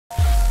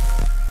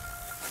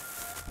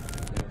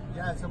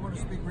Guys, I'm going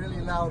to speak really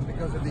loud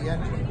because of the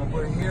engine, but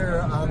we're here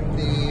on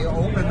the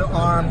Open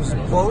Arms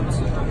boat.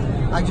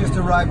 I just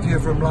arrived here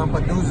from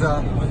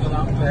Lampedusa,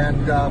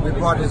 and we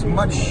brought as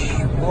much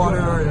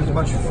water and as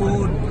much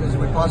food as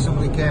we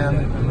possibly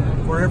can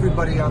for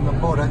everybody on the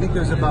boat. I think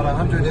there's about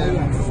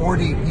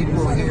 140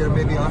 people here,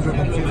 maybe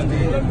 150.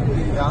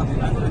 Yeah?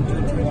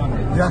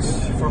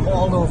 Yes, from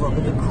all over,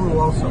 but the crew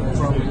also,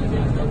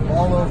 from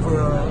all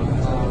over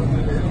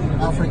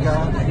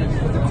Africa,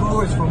 but the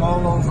crew is from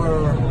all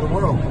over the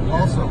world,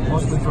 also,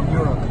 mostly from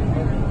Europe.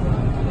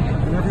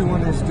 And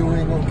everyone is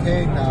doing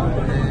okay now.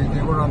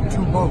 They were on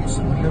two boats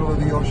in the middle of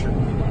the ocean.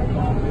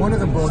 One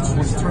of the boats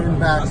was turned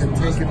back and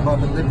taken by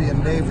the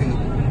Libyan Navy.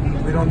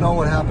 We don't know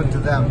what happened to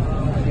them.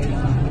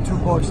 The two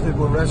boats that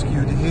were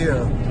rescued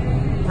here,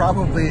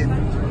 probably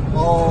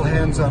all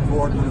hands on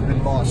board would have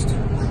been lost.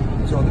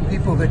 So the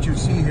people that you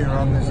see here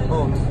on this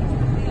boat,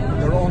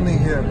 they're only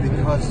here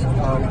because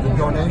of the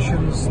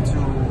donations to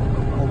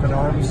Open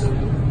Arms,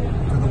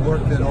 to the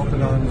work that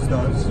Open Arms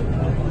does.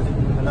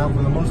 And now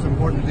the most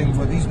important thing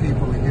for these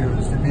people here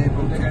is to be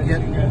able to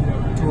get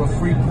to a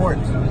free port,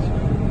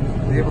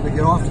 be able to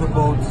get off the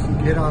boat,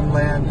 get on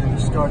land and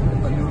start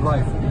a new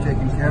life, be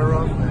taken care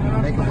of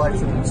and make a life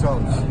for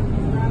themselves.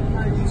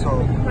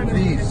 So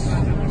please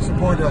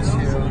support us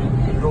here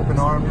at Open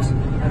Arms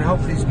and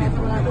help these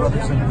people, your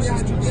brothers and your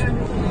sisters.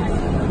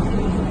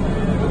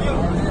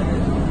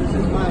 This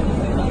is mine.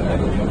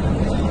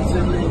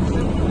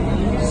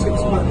 6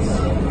 months.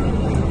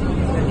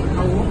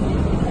 How old?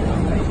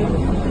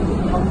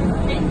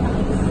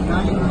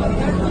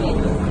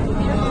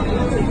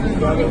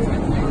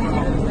 9.